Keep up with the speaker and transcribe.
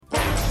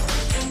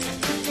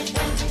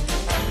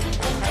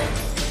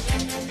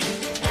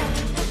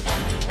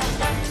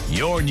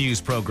Your news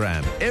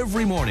program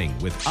every morning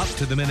with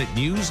up-to-the-minute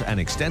news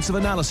and extensive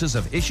analysis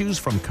of issues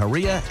from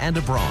Korea and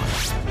abroad.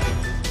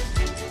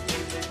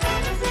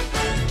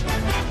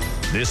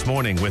 This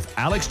morning with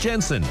Alex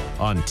Jensen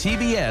on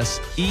TBS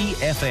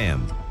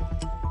EFM.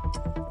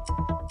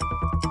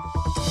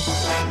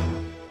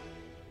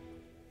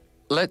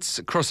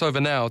 Let's cross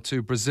over now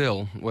to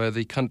Brazil, where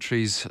the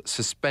country's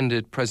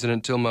suspended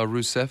President Dilma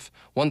Rousseff,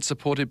 once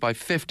supported by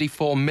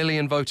 54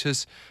 million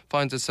voters,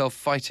 finds herself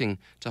fighting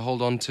to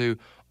hold on to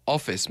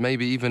office,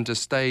 maybe even to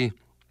stay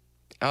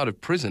out of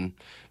prison.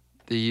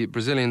 The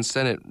Brazilian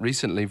Senate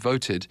recently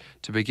voted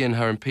to begin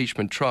her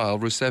impeachment trial.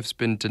 Rousseff's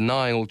been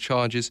denying all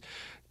charges,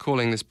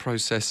 calling this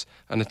process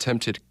an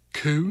attempted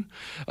coup.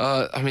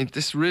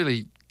 This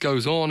really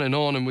goes on,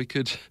 and we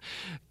could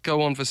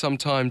go on for some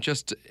time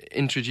just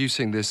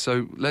introducing this.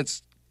 So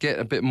let's get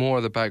a bit more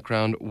of the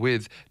background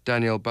with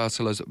Daniel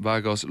Barcelos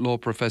Vargas, law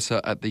professor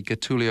at the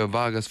Getulio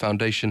Vargas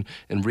Foundation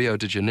in Rio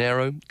de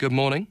Janeiro. Good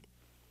morning.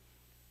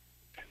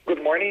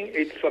 Good morning.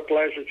 It's a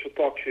pleasure to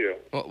talk to you.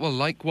 Well,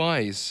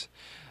 likewise.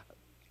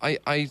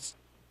 I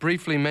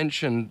briefly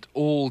mentioned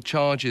all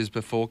charges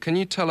before. Can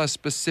you tell us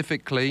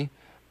specifically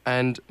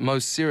and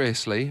most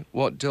seriously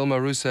what Dilma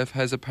Rousseff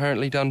has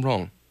apparently done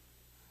wrong?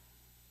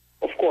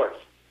 Of course.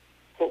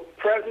 So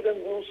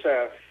President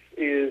Rousseff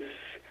is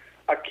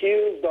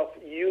accused of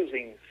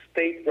using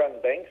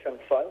state-run banks and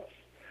funds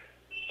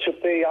to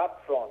pay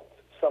upfront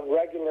some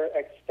regular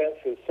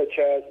expenses such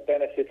as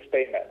benefits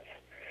payments.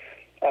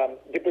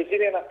 The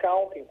Brazilian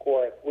Accounting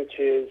Court, which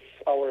is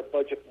our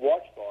budget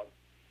watchdog,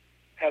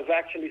 has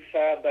actually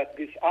said that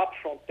these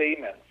upfront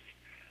payments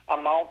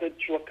amounted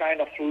to a kind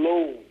of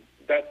loan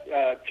that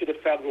to the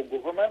federal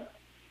government,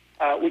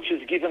 which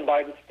is given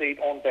by the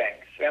state-owned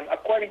banks. And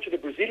according to the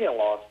Brazilian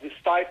laws, this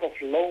type of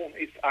loan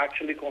is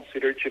actually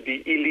considered to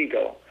be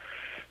illegal.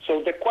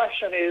 So the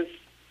question is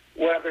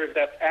whether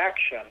that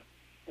action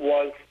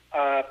was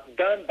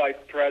done by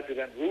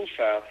President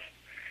Rousseff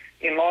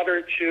in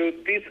order to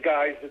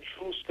disguise the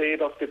true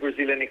state of the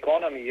Brazilian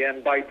economy,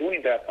 and by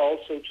doing that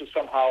also to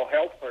somehow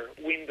help her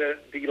win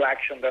the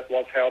election that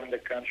was held in the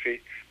country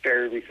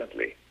very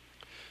recently.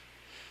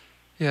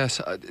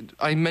 Yes,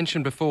 I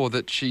mentioned before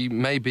that she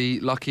may be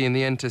lucky in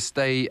the end to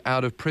stay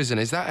out of prison.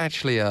 Is that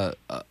actually a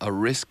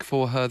risk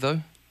for her,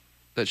 though,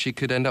 that she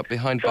could end up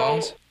behind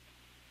bars?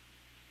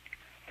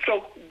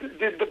 So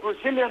the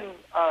Brazilian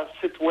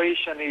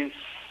situation is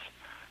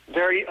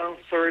very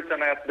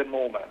uncertain at the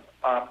moment.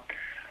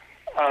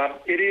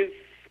 It is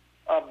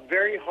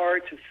very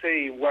hard to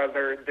say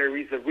whether there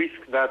is a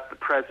risk that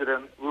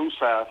President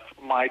Rousseff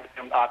might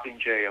end up in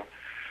jail.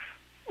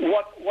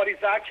 What is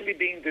actually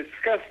being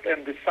discussed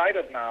and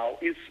decided now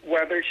is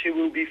whether she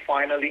will be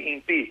finally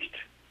impeached.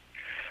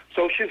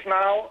 So she's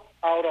now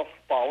out of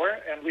power,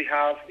 and we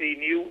have a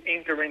new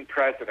interim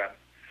president.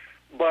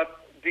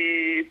 But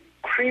the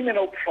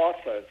criminal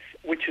process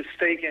which is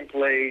taking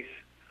place,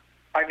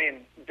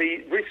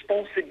 the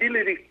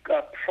responsibility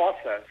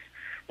process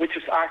which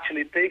is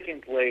actually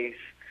taking place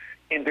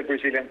in the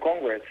Brazilian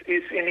Congress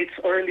is in its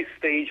early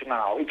stage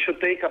now. It should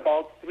take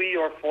about 3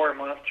 or 4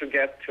 months to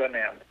get to an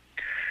end.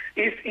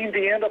 If in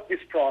the end of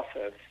this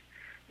process,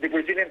 the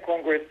Brazilian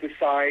Congress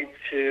decides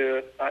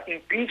to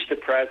impeach the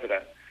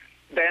president,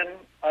 then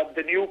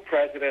the new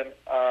president,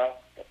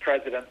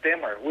 President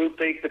Temer, will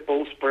take the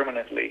post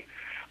permanently.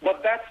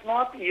 But that's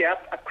not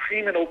yet a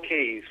criminal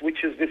case,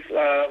 which is this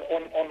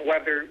on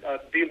whether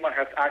Dilma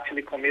has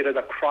actually committed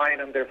a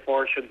crime and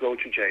therefore should go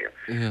to jail.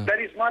 Yeah.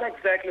 That is not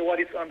exactly what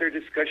is under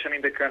discussion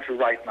in the country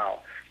right now.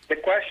 The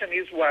question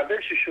is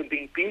whether she should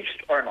be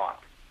impeached or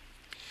not.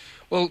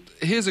 Well,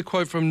 here's a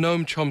quote from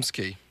Noam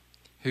Chomsky,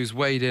 who's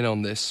weighed in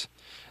on this,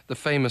 the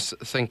famous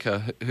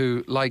thinker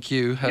who, like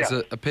you, has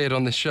appeared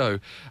on this show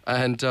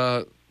and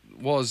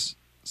was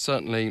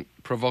certainly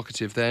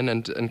provocative then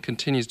and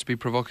continues to be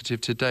provocative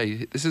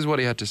today. This is what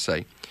he had to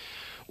say.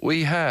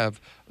 We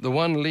have the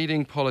one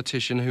leading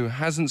politician who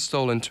hasn't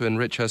stolen to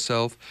enrich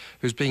herself,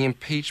 who's being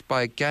impeached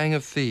by a gang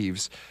of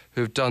thieves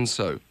who have done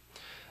so.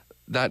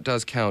 That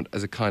does count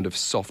as a kind of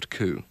soft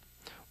coup.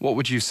 What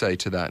would you say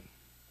to that?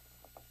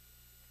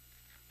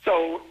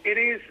 So it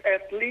is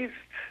at least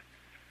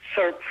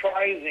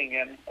surprising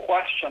and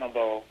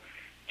questionable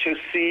to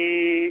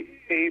see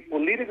a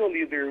political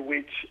leader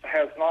which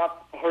has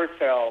not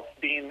herself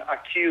been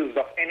accused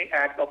of any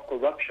act of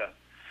corruption,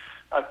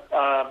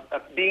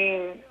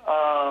 being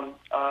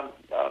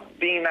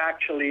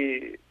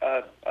actually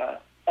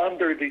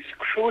under the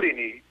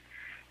scrutiny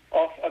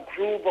of a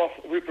group of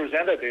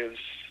representatives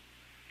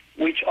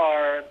which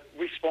are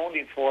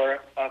responding for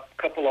a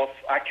couple of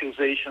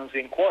accusations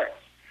in court.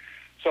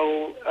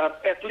 So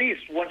at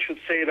least one should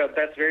say that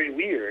that's very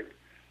weird.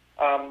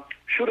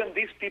 Shouldn't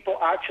these people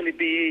actually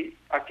be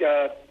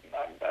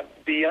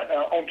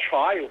on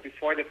trial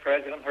before the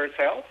president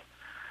herself?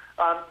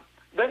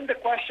 Then the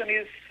question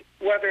is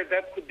whether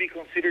that could be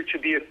considered to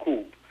be a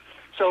coup.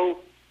 So,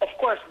 of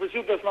course,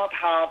 Brazil does not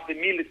have the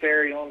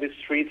military on the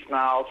streets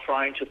now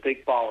trying to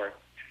take power.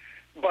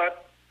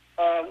 But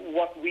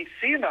what we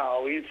see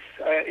now is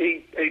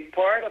a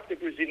part of the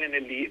Brazilian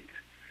elite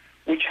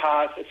which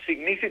has a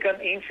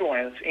significant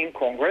influence in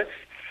Congress,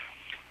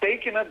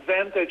 taking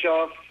advantage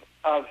of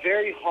a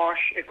very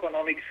harsh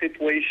economic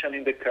situation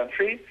in the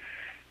country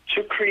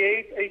to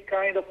create a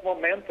kind of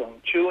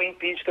momentum to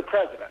impeach the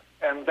president.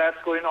 And that's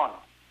going on.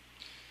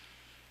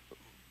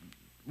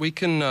 We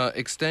can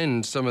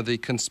extend some of the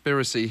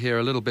conspiracy here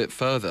a little bit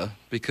further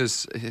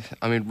because,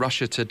 I mean,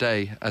 Russia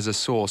Today as a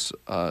source,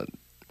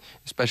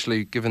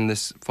 especially given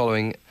this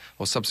following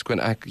or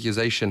subsequent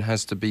accusation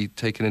has to be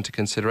taken into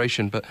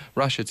consideration, but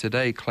Russia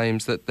Today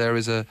claims that there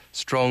is a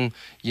strong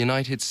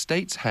United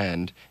States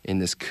hand in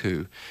this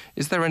coup.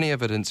 Is there any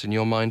evidence in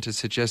your mind to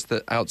suggest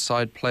that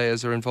outside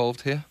players are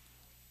involved here?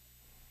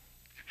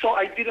 So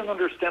I didn't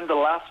understand the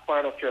last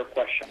part of your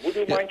question. Would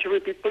you mind to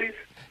repeat, please?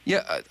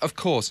 Yeah, of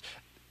course.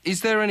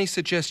 Is there any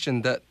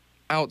suggestion that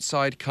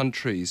outside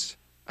countries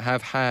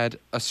have had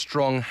a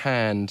strong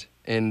hand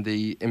in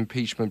the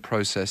impeachment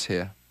process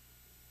here?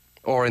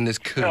 Or in this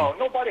coup? No,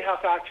 nobody has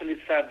actually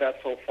said that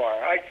so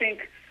far. I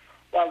think,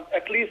 well,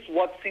 at least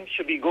what seems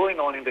to be going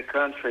on in the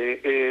country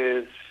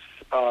is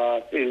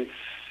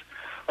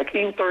like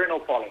internal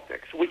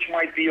politics, which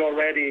might be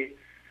already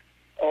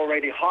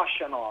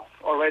harsh enough,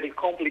 already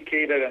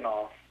complicated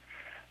enough.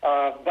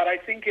 But I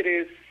think it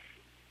is,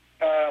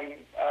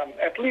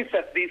 at least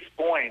at this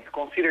point,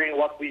 considering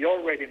what we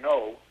already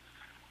know,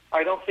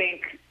 I don't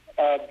think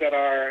there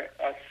are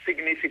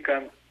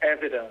significant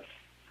evidence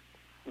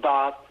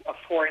that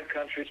foreign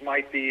countries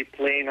might be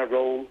playing a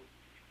role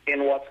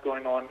in what's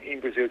going on in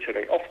Brazil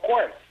today. Of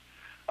course,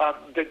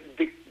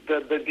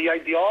 the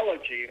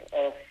ideology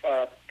of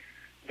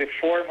the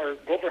former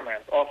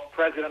government of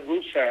President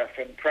Rousseff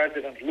and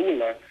President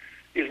Lula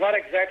is not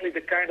exactly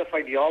the kind of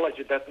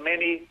ideology that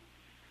many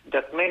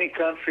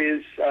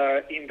countries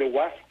in the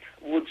West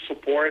would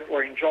support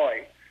or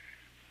enjoy.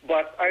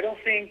 But I don't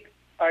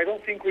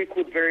think we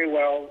could very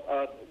well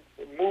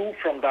move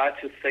from that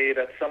to say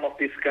that some of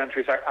these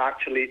countries are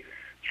actually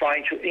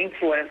trying to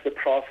influence the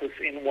process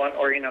in one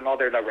or in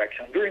another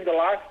direction. During the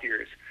last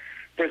years,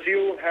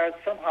 Brazil has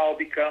somehow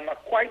become a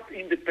quite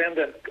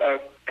independent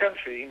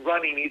country in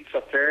running its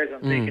affairs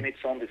and taking its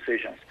own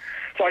decisions.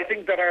 So I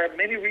think there are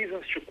many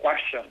reasons to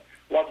question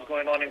what's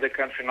going on in the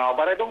country now,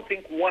 but I don't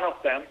think one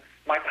of them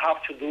might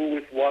have to do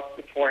with what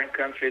the foreign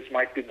countries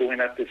might be doing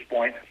at this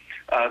point,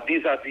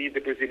 vis-a-vis the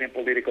Brazilian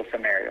political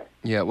scenario.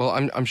 Yeah, well,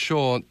 I'm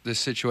sure the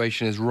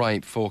situation is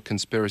ripe for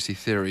conspiracy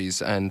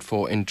theories and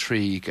for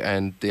intrigue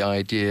and the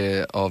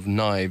idea of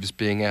knives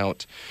being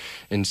out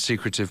in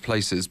secretive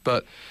places.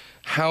 But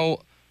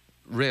how,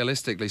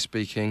 realistically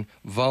speaking,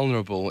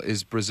 vulnerable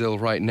is Brazil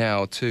right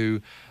now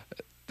to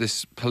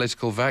this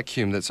political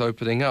vacuum that's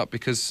opening up?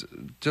 Because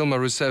Dilma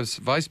Rousseff's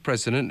vice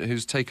president,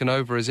 who's taken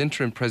over as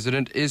interim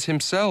president, is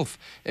himself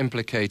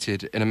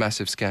implicated in a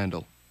massive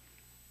scandal.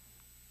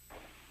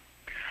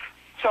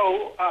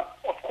 So,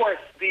 of course,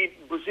 the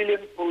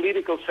Brazilian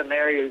political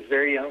scenario is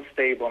very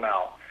unstable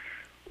now.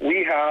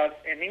 We have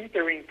an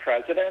interim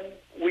president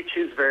which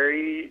is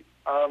very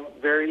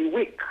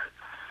weak.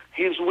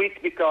 He's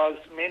weak because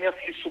many of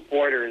his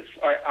supporters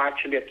are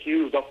actually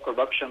accused of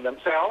corruption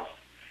themselves.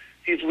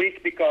 He's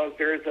weak because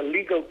there is a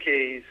legal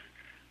case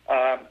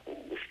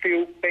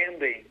still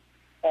pending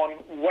on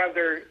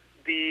whether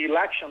the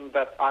election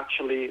that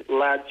actually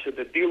led to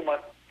the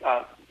Dilma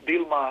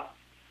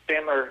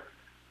Temer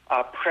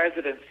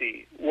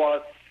presidency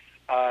was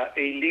a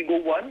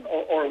legal one,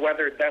 or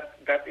whether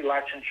that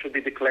election should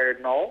be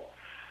declared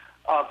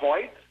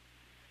void.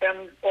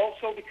 And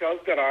also because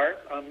there are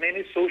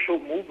many social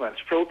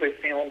movements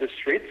protesting on the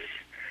streets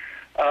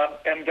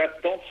and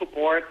that don't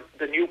support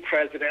the new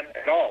president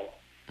at all.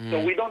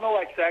 So we don't know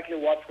exactly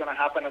what's going to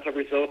happen as a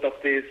result of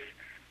this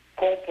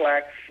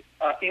complex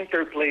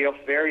interplay of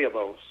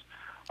variables.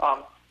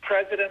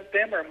 President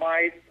Temer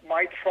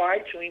might try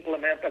to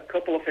implement a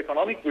couple of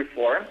economic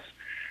reforms.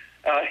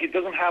 He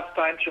doesn't have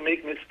time to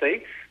make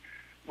mistakes,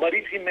 but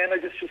if he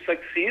manages to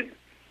succeed,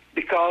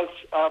 because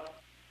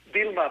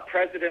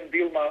President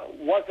Dilma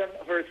wasn't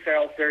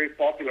herself very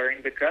popular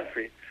in the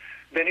country,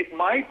 then it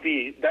might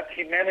be that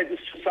he manages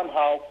to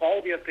somehow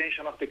call the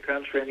attention of the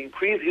country and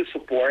increase his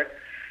support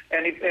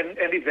and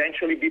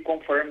eventually be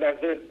confirmed as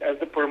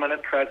the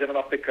permanent president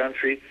of the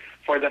country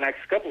for the next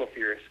couple of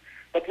years.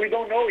 But we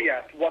don't know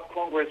yet what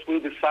Congress will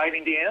decide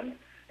in the end,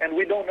 and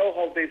we don't know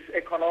how this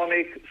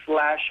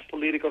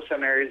economic/political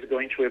scenario is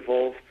going to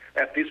evolve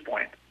at this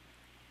point.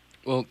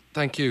 Well,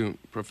 thank you,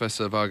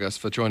 Professor Vargas,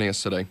 for joining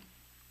us today.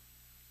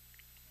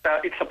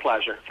 It's a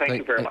pleasure. Thank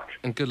you very much.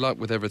 And good luck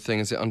with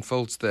everything as it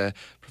unfolds there.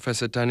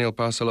 Professor Daniel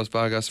Barcelos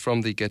Vargas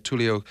from the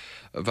Getulio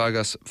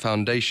Vargas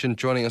Foundation,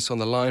 joining us on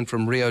the line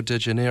from Rio de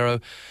Janeiro.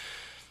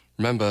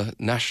 Remember,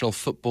 national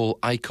football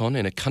icon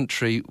in a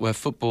country where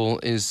football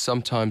is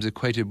sometimes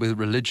equated with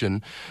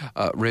religion.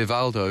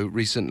 Rivaldo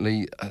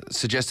recently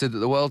suggested that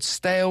the world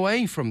stay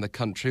away from the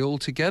country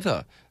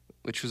altogether,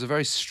 which was a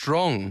very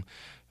strong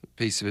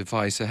piece of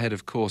advice ahead,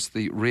 of course,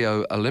 the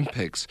Rio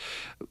Olympics.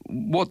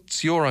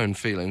 What's your own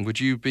feeling? Would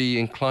you be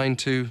inclined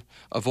to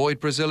avoid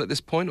Brazil at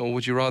this point, or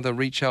would you rather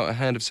reach out a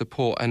hand of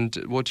support? And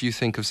what do you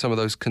think of some of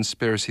those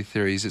conspiracy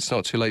theories? It's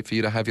not too late for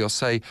you to have your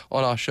say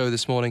on our show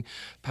this morning.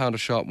 Pounder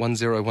sharp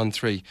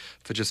 1013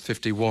 for just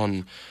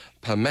 51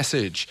 per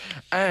message.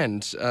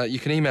 And you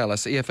can email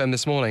us,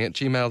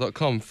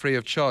 efmthismorning@gmail.com, free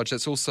of charge.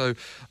 That's also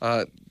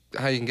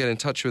how you can get in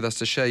touch with us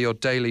to share your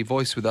daily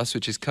voice with us,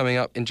 which is coming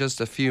up in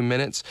just a few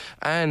minutes.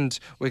 And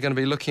we're going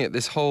to be looking at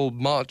this whole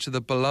March of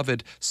the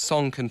Beloved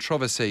song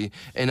controversy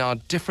in our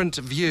different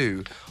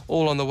view,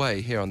 all on the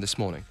way here on This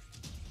Morning.